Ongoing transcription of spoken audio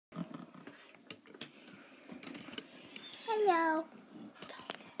Hello.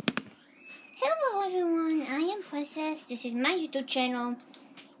 Hello everyone, I am Princess. This is my YouTube channel.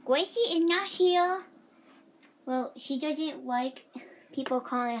 Gracie is not here. Well, she doesn't like people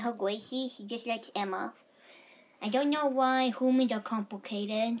calling her Gracie. She just likes Emma. I don't know why humans are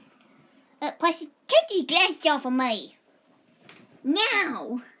complicated. Plus, take these glasses off of me.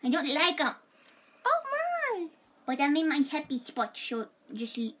 Now! I don't like them. Oh my! But I made my happy spot, so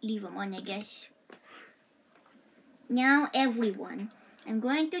just leave them on, I guess. Now, everyone, I'm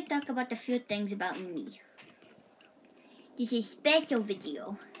going to talk about a few things about me. This is a special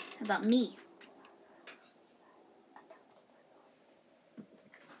video about me.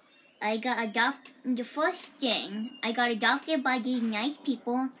 The first thing, I got adopted by these nice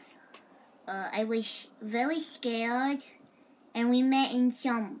people. I was very scared, and we met in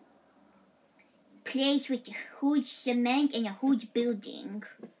some place with huge cement and a huge building.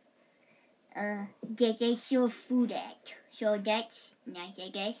 That they serve food at. So that's nice, I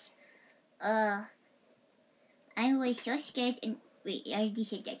guess. I was so scared and wait, I already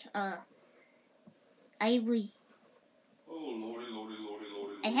said that. I was. Oh, lordy.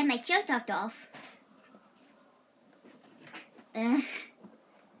 I had my shirt tucked off.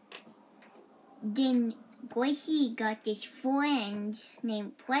 Then Gracie got this friend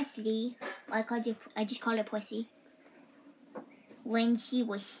named Presley. I just call her Presley. When she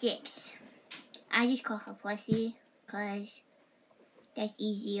was 6. I just call her Presley because that's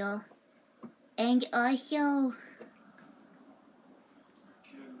easier. And also,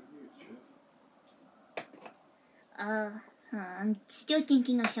 I'm still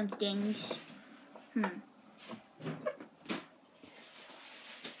thinking of some things. The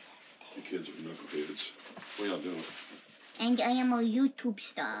kids are knuckleheads. What y'all doing? And I am a YouTube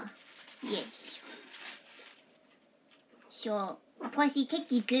star. Yes. So, Pussy, take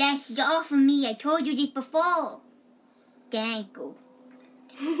these glasses off of me. I told you this before. Thank you.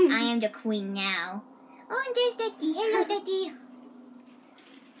 I am the queen now. Oh, and there's Daddy. Hello, Daddy.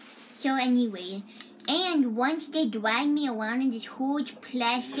 So anyway, and once they dragged me around in this huge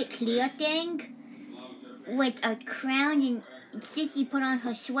plastic clear thing with a crown, and Sissy put on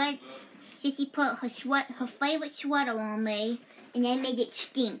her sweat. Sissy put her favorite sweater on me, and I made it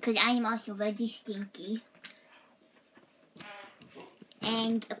stink because I am also very stinky.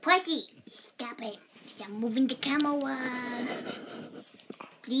 And Pussy, stop it. Stop moving the camera.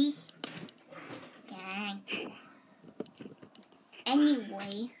 Please. Thank you.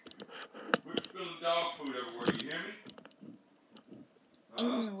 Anyway. We're spilling dog food everywhere, you hear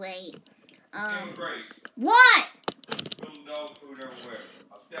me? Anyway. Grace. What? We're spilling dog food everywhere.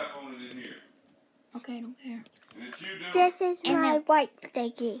 I'll step on it in here. Okay, I don't care. And it's you doing This is And my white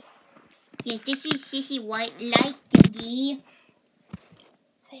thingy. Yes, this is Sissy White Light Thingy.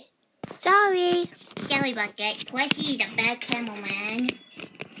 Sorry. Sorry about that. Pussy is a bad cameraman.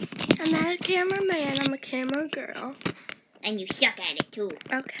 I'm not a cameraman, I'm a camera girl. And you suck at it too.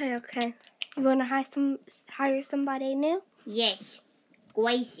 Okay. You wanna hire somebody new? Yes.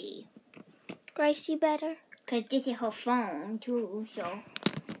 Gracie. Gracie better? Because this is her phone too, so.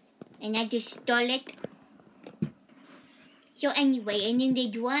 And I just stole it. So anyway, and then they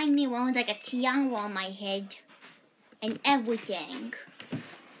dragged me around with like a tiara on my head. And everything.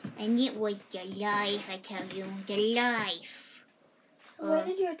 And it was the life, I tell you. The life. Where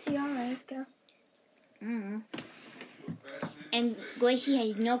did your tiaras go? And Gracie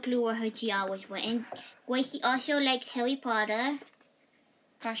has no clue where her tiaras went. And Gracie also likes Harry Potter.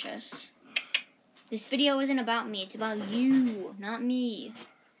 Precious. This video isn't about me. It's about you, not me.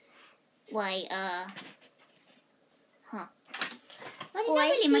 Why, Well, there's not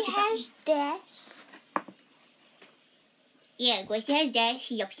really much about has me. this. Yeah, Gracie has that.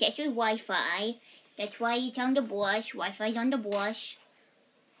 She's obsessed with Wi-Fi. That's why it's on the bush. Wi-Fi's on the bush.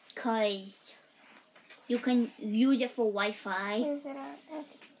 Because you can use it for Wi-Fi. Is it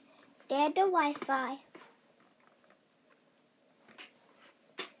There's the Wi-Fi.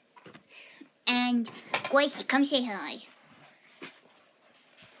 And Gracie, come say hi.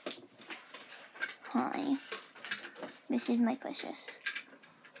 Hi. This is my precious.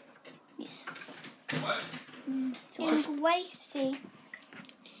 Yes. what? And Gracie,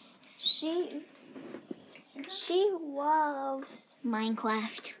 she loves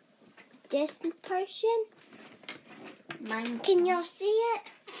Minecraft. this person. Minecraft. Can y'all see it?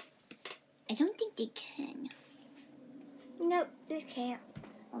 I don't think they can. Nope, they can't.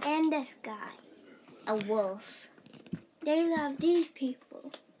 And this guy. A wolf. They love these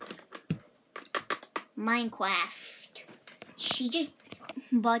people. Minecraft. She just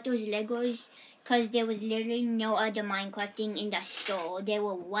bought those Legos because there was literally no other Minecraft thing in the store. They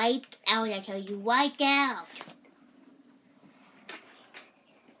were wiped out, I tell you. Wiped out.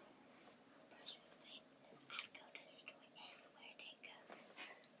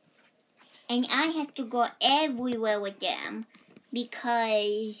 And I have to go everywhere with them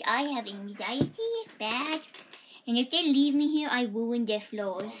because I have anxiety, bad. And if they leave me here, I ruin their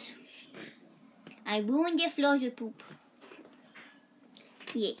floors. I ruin their floors with poop.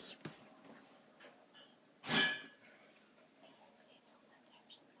 Yes.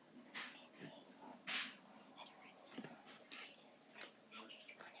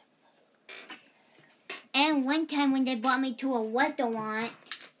 And one time when they brought me to a restaurant,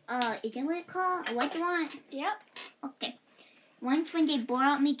 is that what it's called? A restaurant? Yep. Okay. Once when they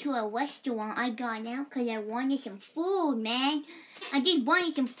brought me to a restaurant, I got out because I wanted some food, man. I just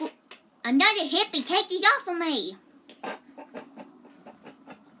wanted some food. I'm not a hippie. Take these off of me.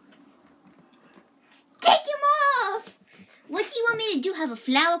 Take them off. What do you want me to do? Have a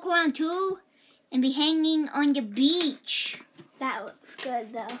flower crown too? And be hanging on the beach? That looks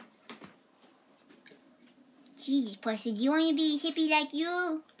good though. Jesus, Pussy, do you want to be a hippie like you?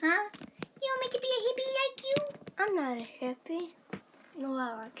 Huh? You want me to be a hippie like you? I'm not a hippie. Well,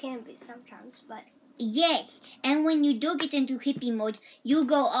 I can be sometimes, but... Yes, and when you do get into hippie mode, you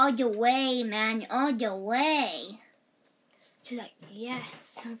go all the way, man, all the way. She's like,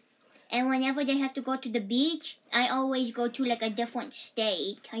 yes. And whenever they have to go to the beach, I always go to like a different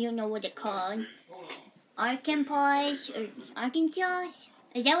state. I don't know what it's called. Arkansas or Arkansas?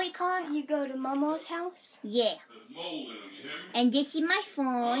 Is that what it's called? You go to Momo's house? Yeah. And this is my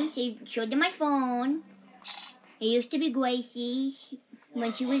phone. So show them my phone. It used to be Gracie's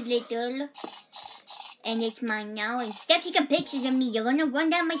when she was little. And it's mine now. And stop taking pictures of me. You're gonna run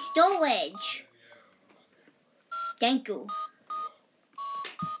down my storage. Thank you.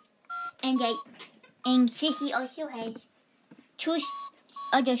 And Sissy also has 2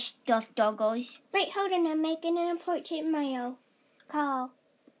 other stuffed doggos. Wait, hold on. I'm making an important mail call.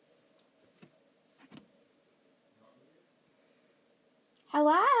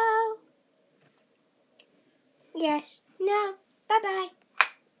 Hello? Yes. No. Bye-bye.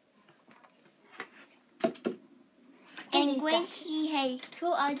 And Gracie has 2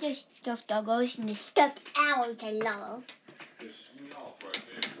 other stuffed doggos and the stuffed owls I love.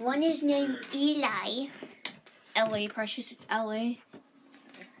 One is named Eli. Ellie, precious, it's Ellie.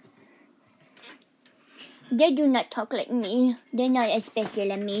 They do not talk like me. They're not as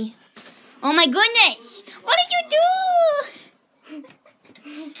special as me. Oh my goodness! What did you do?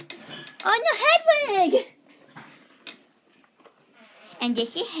 Oh no, Hedwig! And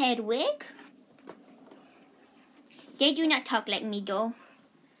this is Hedwig. They do not talk like me though.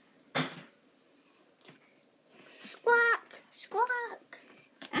 Squawk! Squawk!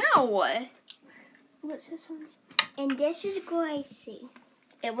 Ow! What's this one? And this is Gracie.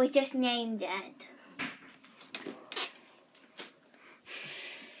 It was just named that.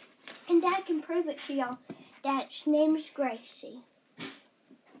 And Dad can prove it to y'all. Dad's name is Gracie.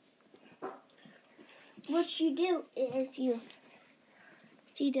 What you do is you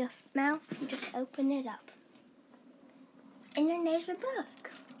see the mouth, you just open it up. And then there's a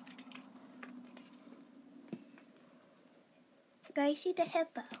book. Gracie the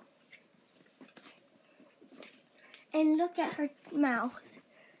hippo. And look at her mouth.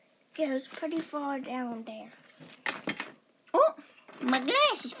 Goes pretty far down there. Oh, my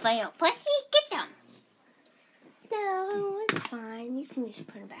glasses fell. Pussy, get them. No, it's fine. You can just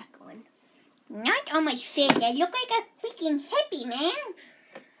put them back on. Not on my face. I look like a freaking hippie, man.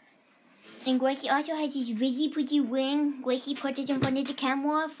 And Gracie also has this really pretty ring. Gracie, put it in front of the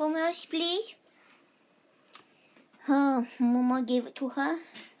camera for us, please. Oh, Mama gave it to her.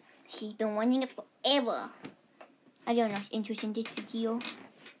 She's been wanting it forever. I don't know what's interesting in this video.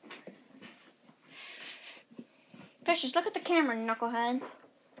 Precious, look at the camera, knucklehead.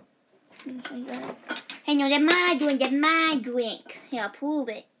 Hey, no, that's my drink. That's my drink. Here, I'll prove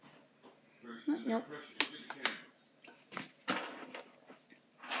it. Nope.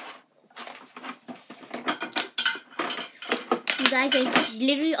 You guys, that's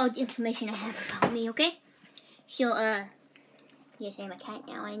literally all the information I have about me, okay? So, yes, I'm a cat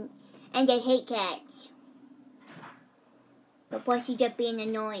now, and I hate cats. But Pussy's just being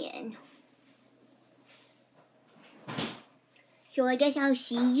annoying. So I guess I'll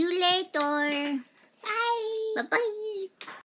see you later. Bye. Bye-bye.